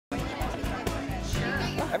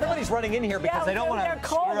Everybody's running in here because they don't want to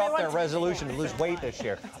screw up their resolution to lose weight this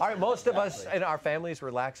year. All right, most of us in our families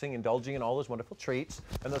relaxing, indulging in all those wonderful treats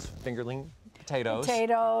and those fingerling potatoes.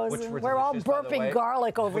 We're all burping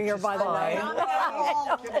garlic over here, by the way.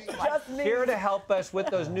 Here to help us with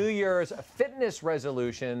those New Year's fitness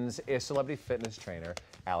resolutions is celebrity fitness trainer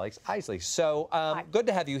Alex Isley. So good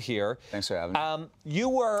to have you here. Thanks for having me. You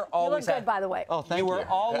were always you look good, by the way. Oh, thank you.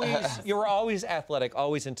 You were always athletic,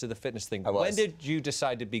 always into the fitness thing. When did you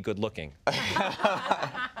decide to be good looking?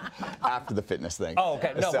 After the fitness thing. Oh,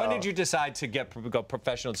 okay. No, when did you decide to go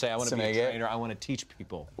professional and say, I want to be a trainer, I want to teach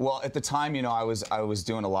people? Well, at the time, you know, I was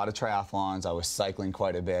doing a lot of triathlons, I was cycling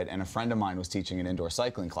quite a bit, and a friend of mine was teaching an indoor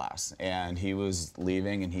cycling class, and he was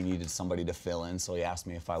leaving and he needed somebody to fill in, so he asked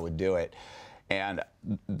me if I would do it. And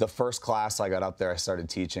the first class I got up there, I started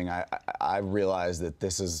teaching, I realized that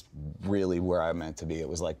this is really where I meant to be. It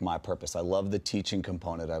was like my purpose. I love the teaching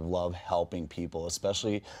component. I love helping people,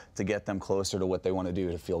 especially to get them closer to what they want to do,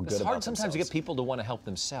 to feel good about themselves. It's hard sometimes to get people to want to help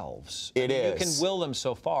themselves. It is. You can will them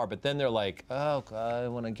so far, but then they're like, oh, God, I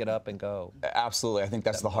want to get up and go. Absolutely. I think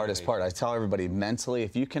that's the hardest part. I tell everybody, mentally,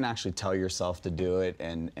 if you can actually tell yourself to do it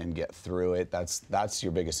and get through it, that's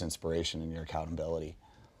your biggest inspiration and your accountability.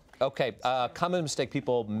 Okay, common mistake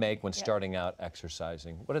people make when starting out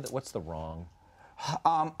exercising. What's the wrong?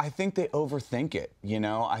 I think they overthink it, you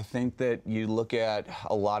know. I think that you look at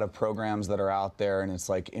a lot of programs that are out there and it's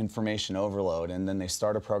like information overload, and then they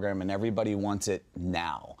start a program and everybody wants it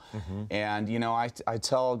now. And, you know, I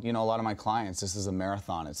tell, you know, a lot of my clients, this is a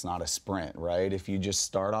marathon, it's not a sprint, right? If you just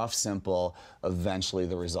start off simple, eventually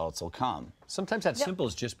the results will come. Sometimes that simple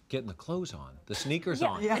is just getting the clothes on, the sneakers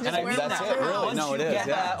on. Yeah. And I mean that's it, really. Once no, you it is. get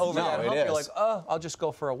that over that hump, you're like, oh, I'll just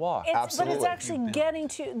go for a walk. Absolutely. But it's actually getting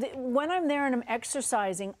to, when I'm there and I'm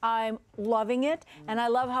exercising, I'm loving it, and I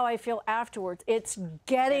love how I feel afterwards. It's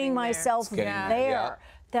getting myself there. Yeah.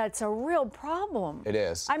 That's a real problem. It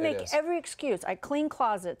is. I make every excuse. I clean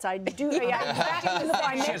closets. I do.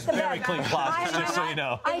 I make the very clean closets, just so you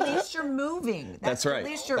know. At least you're moving. That's right. At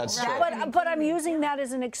least you're But I'm using that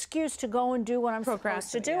as an excuse to go and do what I'm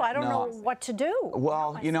supposed to do. I don't know what to do.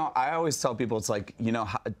 Well, you know, I always tell people, it's like, you know,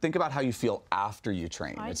 think about how you feel after you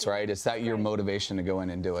train. It's right. It's that your motivation to go in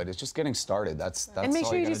and do it. It's just getting started. That's and make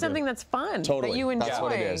sure you do something that's fun, that you enjoy. That's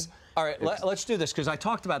what it is. All right, let's do this, because I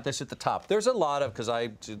talked about this at the top. There's a lot of, because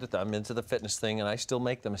I'm into the fitness thing, and I still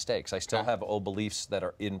make the mistakes. I still have old beliefs that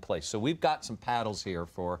are in place. So we've got some paddles here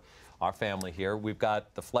for our family here. We've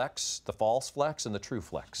got the flex, the false flex, and the true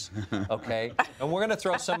flex. Okay, and we're going to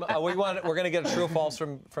throw some. We're going to get a true or false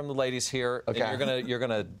from the ladies here. Okay, and you're going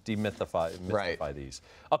to demystify these.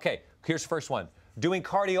 Okay, here's the first one. Doing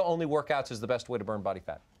cardio only workouts is the best way to burn body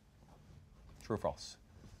fat. True or false?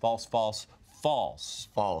 False, false. False.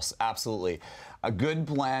 False, absolutely. A good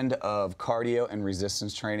blend of cardio and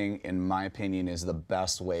resistance training, in my opinion, is the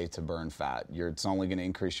best way to burn fat. It's only going to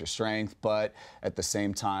increase your strength, but at the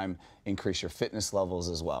same time, increase your fitness levels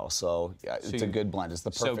as well. So it's a good blend. It's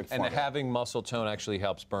the perfect formula. And having muscle tone actually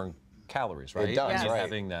helps burn calories, right? It does, right.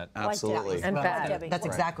 Having that. Absolutely. And fat. That's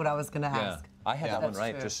exactly what I was going to ask. I had that one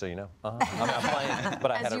right, just so you know. I'm not playing,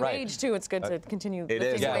 but I had it right. As you age, too, it's good to continue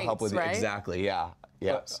lifting weights, help with right? Exactly, yeah.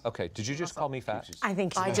 Yes. Okay, did you just call me fat? I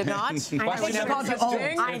think I did not. I think she called you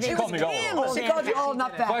old. She called me old. She called you old,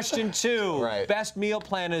 not fat. Question 2. Best meal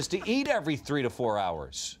plan is to eat every 3 to 4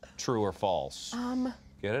 hours. True or false?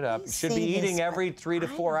 Get it up. You should be eating every 3 to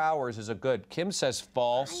 4 hours is a good. Kim says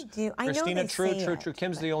false. I do. I know Christina, they true, say true, it. true.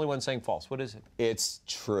 Kim's the only one saying false. What is it? It's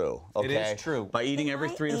true. Okay? It is true. By eating every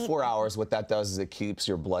 3 to 4 hours, what that does is it keeps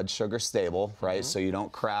your blood sugar stable, right? So you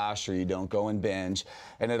don't crash or you don't go and binge.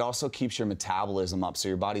 And it also keeps your metabolism up, so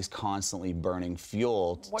your body's constantly burning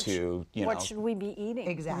fuel to, you know. What should we be eating?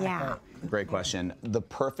 Exactly. Yeah. Great question. The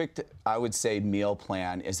perfect, I would say, meal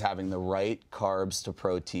plan is having the right carbs to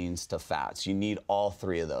proteins to fats. You need all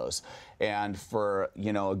 3 of those. And for,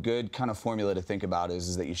 you know, a good kind of formula to think about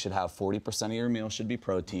is that you should have 40% of your meal should be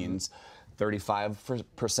proteins,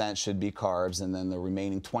 35% should be carbs, and then the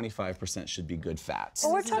remaining 25% should be good fats.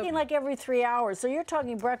 Well, we're talking like every 3 hours. So you're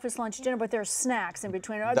talking breakfast, lunch, dinner, but there's snacks in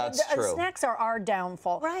between. That's true. Snacks are our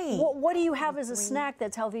downfall. Right. What do you have as a snack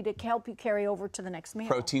that's healthy to help you carry over to the next meal?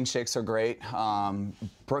 Protein shakes are great.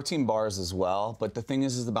 Protein bars as well. But the thing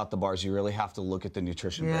is about the bars, you really have to look at the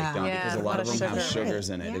nutrition breakdown because a lot of them have sugars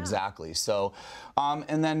in it. Exactly. So,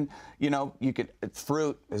 and then, you know,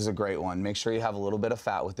 fruit is a great one. Make sure you have a little bit of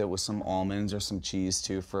fat with it, with some almonds or some cheese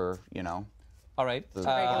too, for, you know. All right.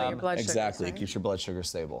 Regulate your blood sugar. Exactly. It keeps your blood sugar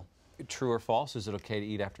stable. True or false? Is it okay to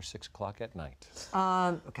eat after 6 o'clock at night?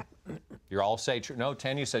 Okay. You're all say true. No,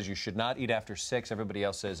 Tanya says you should not eat after 6. Everybody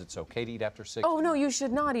else says it's okay to eat after 6. Oh, no, you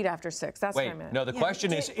should not eat after 6. That's what I Wait, meant. no, the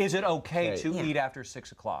question is it okay to eat after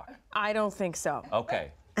 6 o'clock? I don't think so.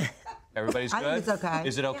 Okay. Everybody's good? I think it's okay.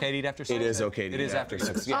 Is it okay to eat after 6? It is okay to eat after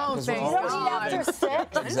 6. Yeah, Oh, 'cause thank we're You all- don't eat after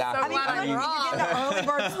 6? Exactly. I'm You get the early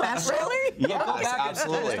bird special? Really? Yes, Go back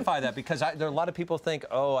absolutely. and justify that because there are a lot of people think,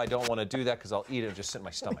 oh, I don't want to do that because I'll eat it and just sit in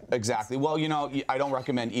my stomach. Exactly. Well, you know, I don't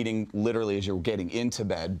recommend eating literally as you're getting into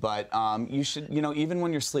bed, but you should, you know, even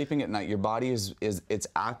when you're sleeping at night, your body it's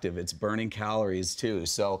active. It's burning calories too.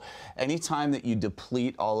 So anytime that you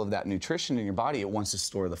deplete all of that nutrition in your body, it wants to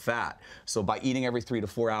store the fat. So by eating every 3 to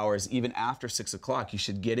 4 hours, even after 6 o'clock, you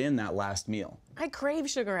should get in that last meal. I crave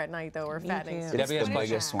sugar at night, though, or fatting. It's Debbie has the a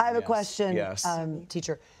biggest one. I have a yes. question, Yes.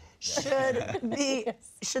 teacher. Should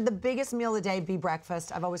the biggest meal of the day be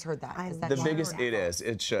breakfast? I've always heard that. Is that The true? biggest,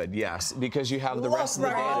 it should, yes, because you have the rest of the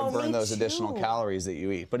day to burn those additional calories that you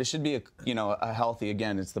eat. But it should be a healthy.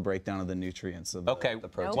 Again, it's the breakdown of the nutrients of Okay, the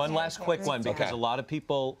protein. one last quick one because Okay. a lot of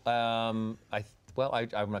people, I'm not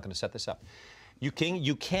going to set this up. You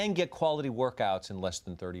can get quality workouts in less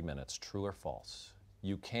than 30 minutes. True or false?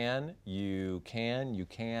 You can. Wow.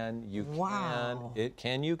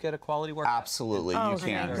 Can you get a quality workout? Absolutely, you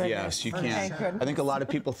can. Yes, you can. I think a lot of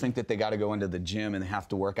people think that they got to go into the gym and they have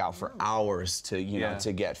to work out for hours to,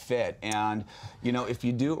 to get fit. And, if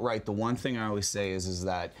you do it right, the one thing I always say is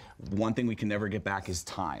that one thing we can never get back is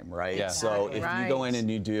time, right? Yeah. So if you go in and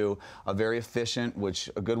you do a very efficient, which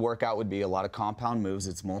a good workout would be a lot of compound moves,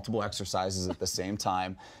 it's multiple exercises at the same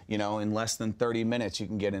time, in less than 30 minutes, you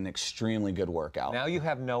can get an extremely good workout. Now you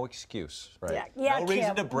have no excuse, right? Yeah, no reason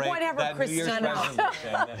Kim. to break Whatever, that New Year's Christina.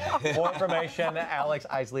 resolution. More information, Alex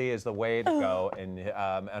Isley is the way to go, and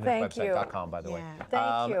on his Thank you. website.com, by the way.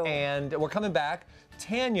 Thank you. And we're coming back.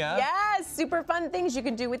 Tanya. Yes, super fun things you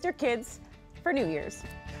can do with your kids for New Year's.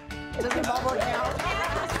 Does the bubble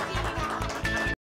count?